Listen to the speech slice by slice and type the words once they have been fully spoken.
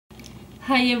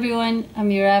Hi everyone,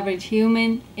 I'm your average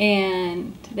human,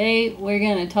 and today we're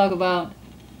gonna talk about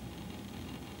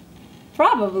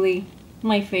probably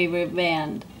my favorite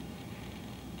band.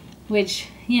 Which,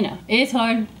 it's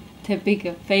hard to pick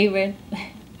a favorite,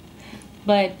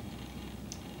 but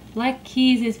Black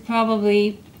Keys is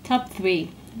probably top 3,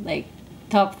 like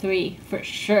top 3 for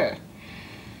sure.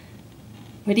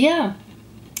 But yeah,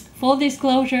 full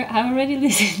disclosure, I already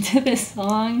listened to this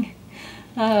song.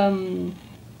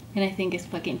 And I think it's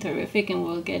fucking terrific, and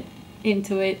we'll get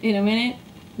into it in a minute.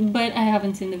 But I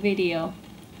haven't seen the video,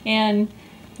 and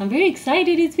I'm very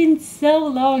excited. It's been so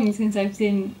long since I've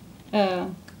seen a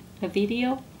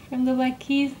video from the Black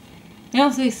Keys. And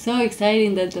also it's so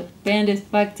exciting that the band is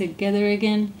back together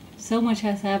again. So much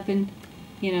has happened,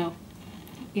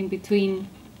 in between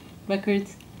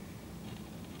records.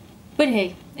 But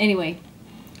hey, anyway,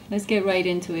 let's get right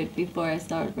into it before I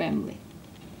start rambling.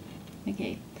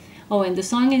 Okay. Oh, and the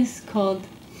song is called,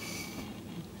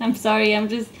 I'm sorry, I'm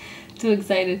just too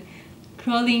excited,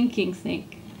 Crawling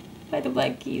Kingsnake by the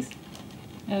Black Keys.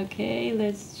 Okay,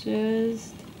 let's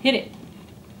just hit it.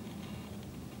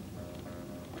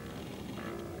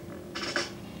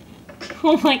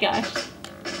 Oh my gosh.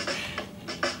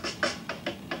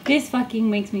 This fucking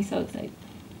makes me so excited.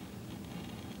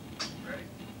 Ready?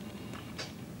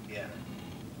 Yeah.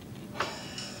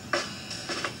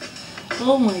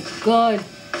 Oh my god.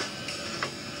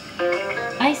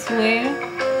 I swear,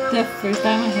 the first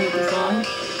time I heard the song,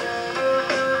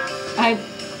 I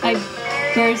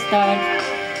burst out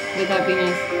with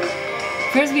happiness.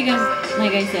 First because,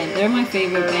 like I said, they're my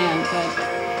favorite band, but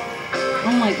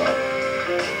oh my god.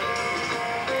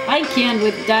 I can't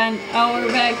with Dan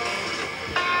Auerbach.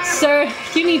 Sir,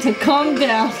 you need to calm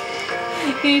down.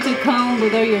 You need to calm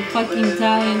with all your fucking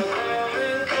talent.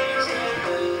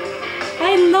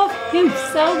 I love him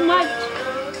so much.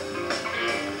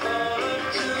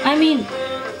 I mean,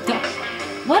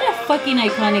 what a fucking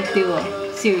iconic duo,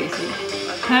 seriously.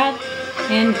 Pat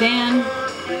and Dan,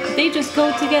 they just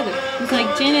go together. It's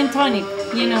like gin and tonic,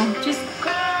 just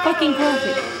fucking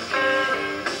perfect.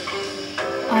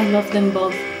 I love them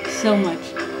both so much.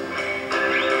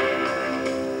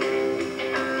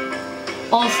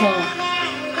 Also,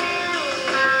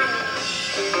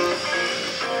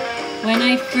 when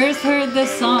I first heard the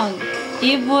song,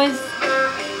 it was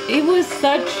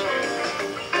such...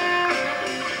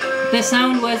 The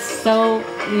sound was so,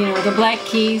 the Black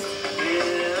Keys,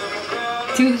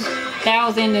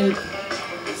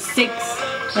 2006,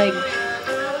 like,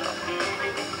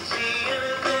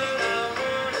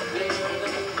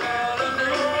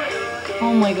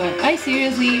 oh my god, I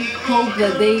seriously hope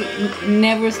that they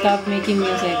never stop making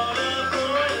music.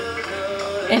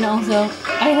 And also,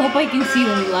 I hope I can see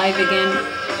them live again,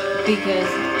 because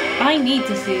I need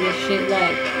to see this shit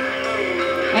live.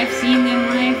 I've seen them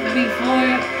live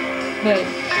before, but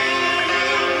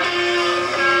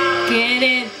get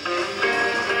it.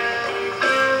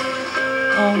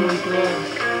 Oh my god.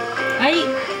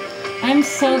 I'm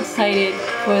so excited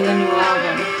for the new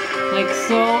album. Like,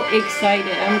 so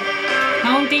excited. I'm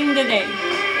counting the day.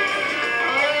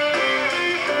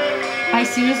 I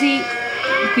seriously,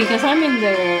 because I'm in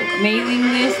the mailing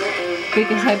list,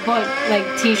 because I bought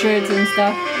like t-shirts and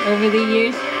stuff over the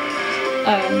years,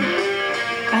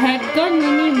 I had gotten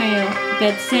an email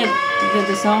that said that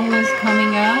the song was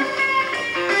coming out,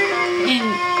 and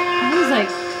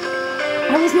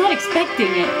I was not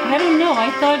expecting it. I don't know, I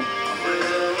thought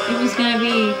it was gonna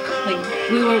be like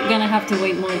we were gonna have to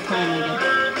wait more time, I guess.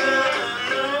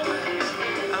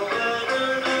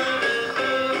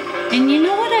 And you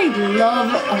know what I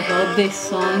love about this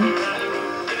song,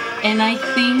 and I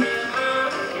think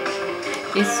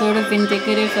it's sort of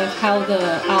indicative of how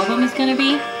the album is gonna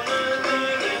be?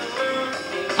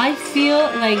 I feel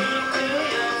like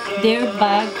they're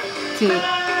back to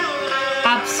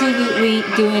absolutely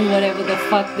doing whatever the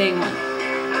fuck they want.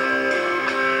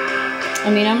 I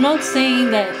mean, I'm not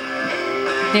saying that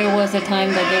there was a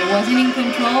time that they wasn't in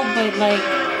control, but like,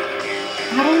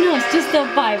 I don't know, it's just the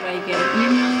vibe I get,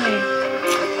 like,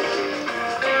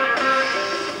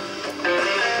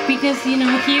 because,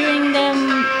 hearing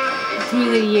them through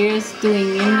the years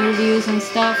doing interviews and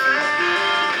stuff,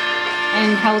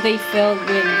 and how they felt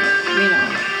with,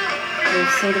 the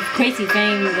sort of crazy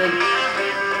fame that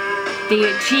they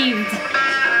achieved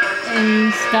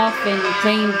and stuff, and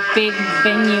playing big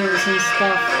venues and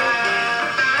stuff.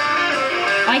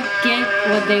 I get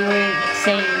what they were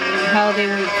saying and how they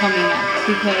were coming at,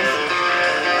 because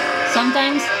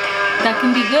sometimes that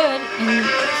can be good, and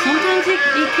sometimes it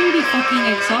can be fucking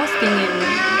exhausting and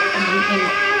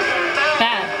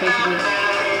bad, basically.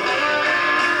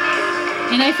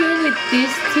 And I feel with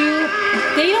these two,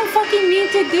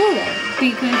 to do that,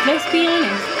 because let's be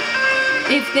honest,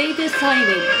 if they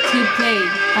decided to play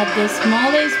at the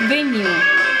smallest venue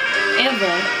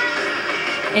ever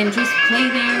and just play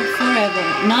there forever,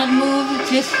 not move,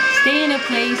 just stay in a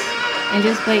place and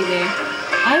just play there,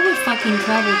 I would fucking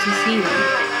travel to see them.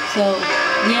 So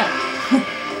yeah.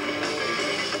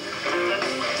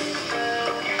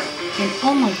 And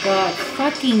oh my god,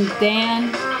 fucking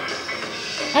Dan,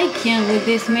 I can't with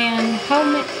this man. How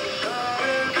many?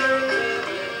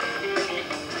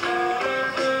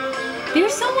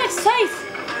 There's so much size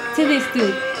to this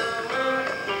dude.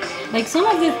 Like some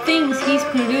of the things he's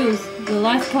produced the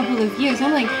last couple of years,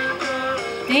 I'm like,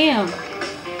 damn,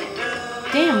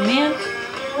 man,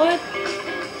 what?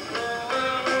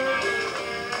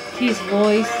 His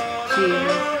voice,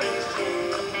 Jesus.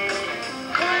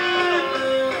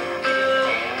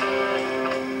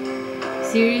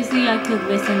 Seriously, I could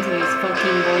listen to his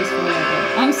fucking voice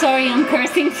forever. I'm sorry I'm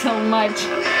cursing so much,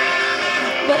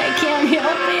 but I can't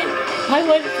help it. I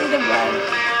want to the vibe.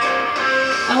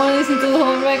 I want to listen to the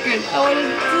whole record. I want to.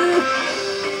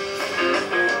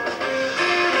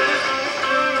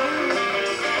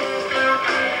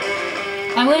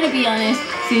 I'm gonna be honest.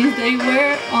 Since they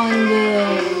were on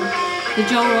the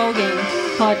Joe Rogan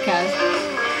podcast,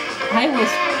 I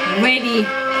was ready.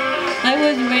 I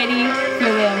was ready for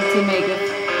them to make a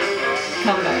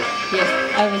comeback. Yes,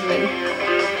 I was ready.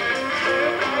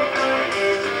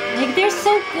 Like, they're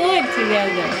so good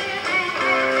together.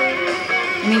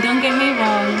 I mean, don't get me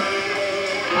wrong.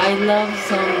 I love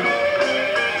some,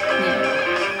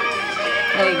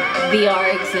 like the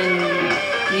arcs and,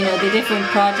 the different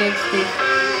projects, the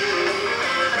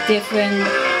different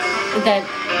that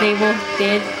they both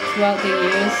did throughout the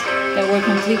years that were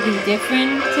completely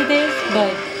different to this,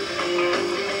 but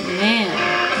man,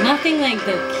 nothing like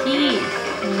the Keys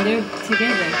when they're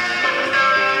together.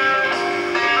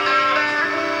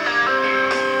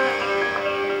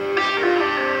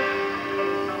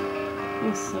 It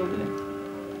was so good.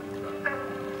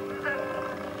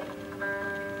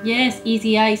 Yes,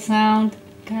 Easy Eye sound.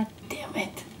 God damn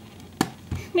it.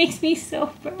 Makes me so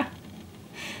proud.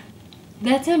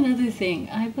 That's another thing.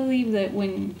 I believe that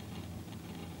when,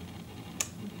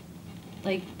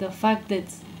 like, the fact that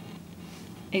it's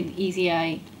an Easy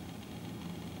Eye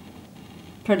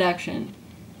production,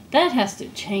 that has to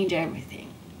change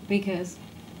everything, because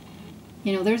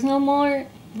there's no more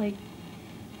like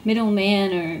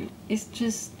middleman, or it's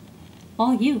just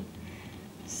all you.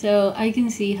 So I can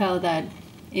see how that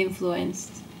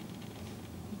influenced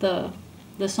the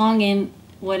song and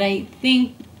what I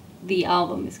think the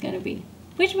album is gonna be,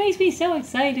 which makes me so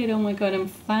excited. Oh my god, I'm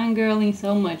fangirling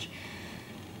so much.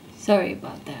 Sorry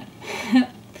about that.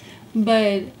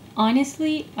 But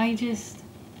honestly, I just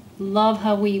love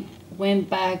how we went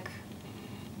back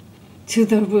to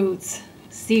the roots.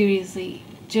 Seriously,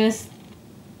 just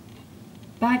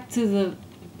back to the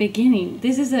beginning.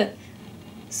 This is a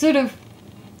sort of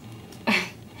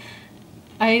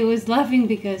I was laughing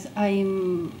because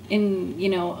I'm in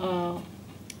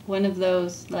one of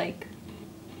those like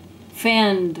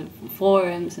fan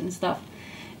forums and stuff,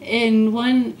 and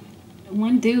one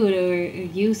dude or a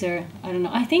user, I don't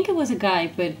know, I think it was a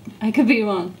guy, but I could be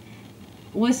wrong,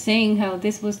 was saying how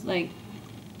this was like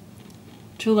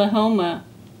Chulahoma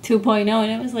 2.0,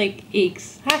 and it was like,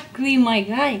 exactly, my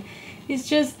guy. It's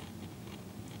just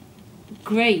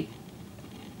great.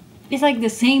 It's like the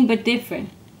same but different,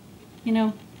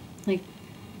 like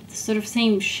the sort of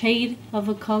same shade of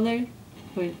a color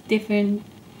or different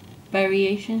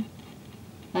variation.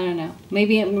 I don't know,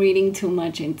 maybe I'm reading too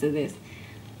much into this,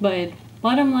 but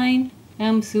bottom line,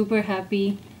 I'm super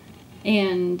happy,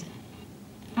 and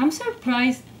I'm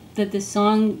surprised that the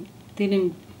song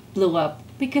didn't blow up,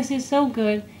 because it's so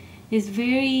good. It's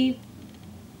very,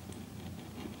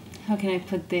 how can I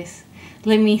put this?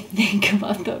 Let me think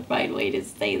about the right way to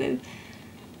say this.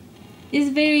 It's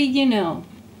very,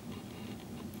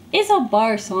 it's a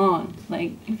bar song.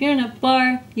 Like, if you're in a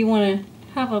bar, you want to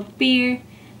have a beer,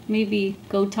 maybe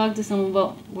go talk to someone.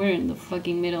 Well, we're in the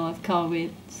fucking middle of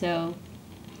COVID, so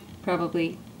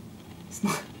probably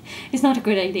it's not a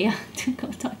good idea to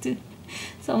go talk to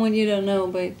someone you don't know,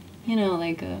 but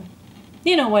like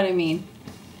you know what I mean,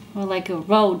 or like a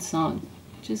road song.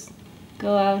 Just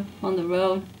go out on the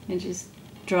road and just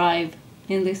drive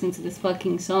and listen to this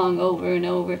fucking song over and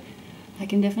over. I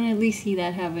can definitely see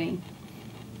that happening.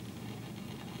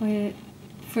 But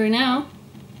for now,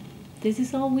 this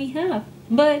is all we have.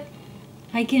 But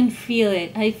I can feel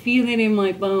it. I feel it in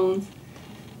my bones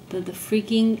that the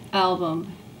freaking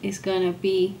album is gonna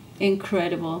be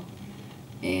incredible.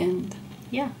 And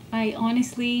yeah, I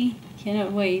honestly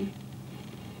cannot wait.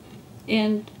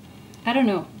 And I don't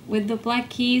know, with the Black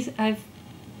Keys, I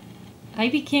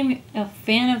became a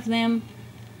fan of them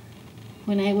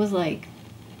when I was like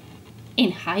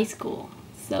in high school.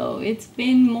 So it's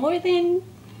been more than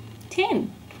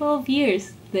 10, 12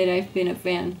 years that I've been a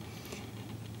fan.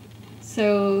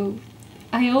 So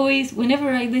I always,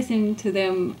 whenever I listen to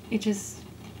them, it just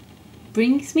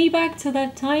brings me back to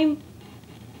that time,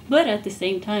 but at the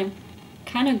same time,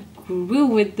 kind of grew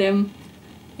with them.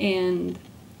 And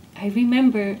I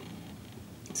remember,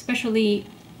 especially,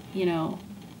 you know,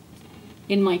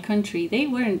 in my country, they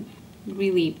weren't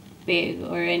really big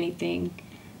or anything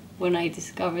when I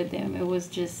discovered them. It was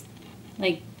just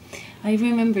like, I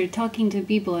remember talking to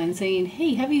people and saying,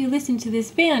 hey, have you listened to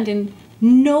this band? And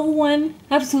no one,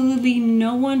 absolutely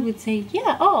no one would say,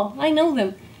 yeah, oh, I know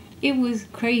them. It was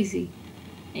crazy.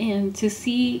 And to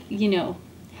see, you know,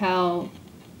 how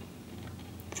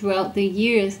throughout the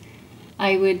years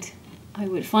I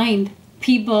would find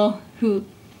people who,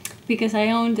 because I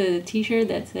owned a t-shirt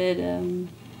that said,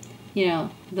 you know,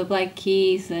 the Black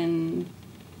Keys and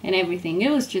everything.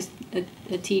 It was just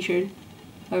a t-shirt,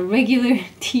 a regular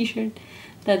t-shirt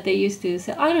that they used to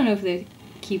sell. I don't know if they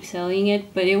keep selling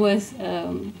it, but it was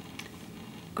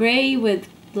gray with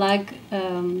black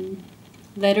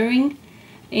lettering.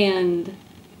 And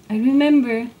I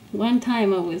remember one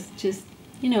time I was just,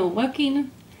 you know,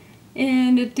 walking,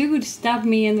 and a dude stopped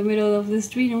me in the middle of the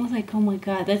street and was like, oh my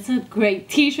god, that's a great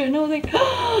t-shirt. And I was like,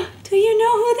 oh, do you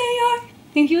know who they are?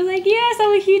 And he was like, yes,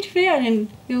 I'm a huge fan. And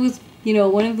it was, you know,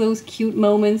 one of those cute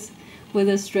moments with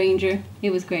a stranger.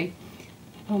 It was great.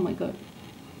 Oh my god.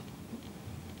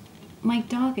 My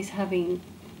dog is having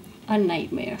a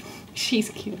nightmare. She's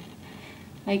cute.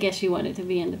 I guess she wanted to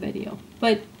be in the video.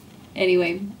 But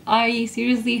anyway, I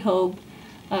seriously hope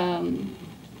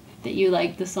that you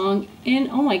like the song.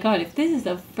 And oh my god, if this is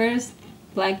the first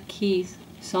Black Keys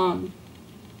song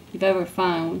you've ever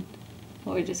found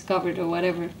or discovered or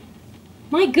whatever,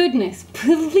 my goodness,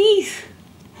 please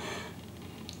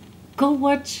go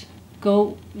watch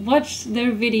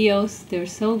their videos. They're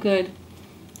so good.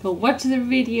 Go watch their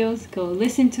videos, go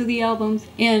listen to the albums.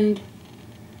 And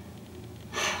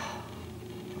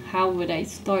how would I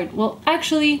start? Well,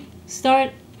 actually,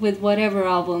 start with whatever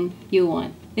album you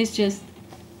want. It's just,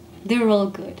 they're all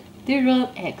good. They're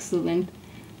all excellent.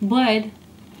 But,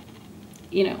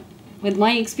 you know, with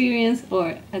my experience,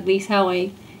 or at least how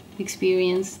I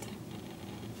experienced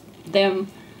them,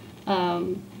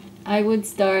 I would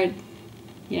start,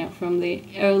 you know, from the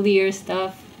earlier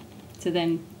stuff to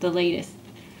then the latest.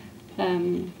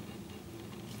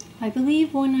 I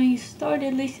believe when I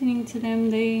started listening to them,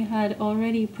 they had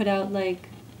already put out like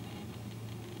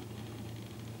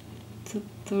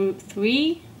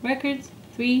 3,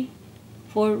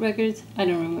 4 records. I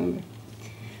don't remember.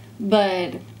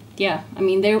 But yeah, I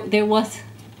mean, there was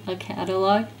a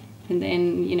catalog, and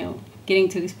then, you know, getting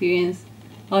to experience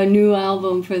a new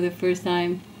album for the first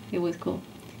time, it was cool.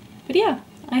 But yeah,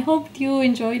 I hope you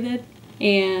enjoyed it,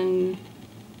 and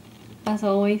as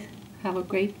always, have a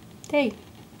great day.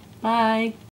 Bye.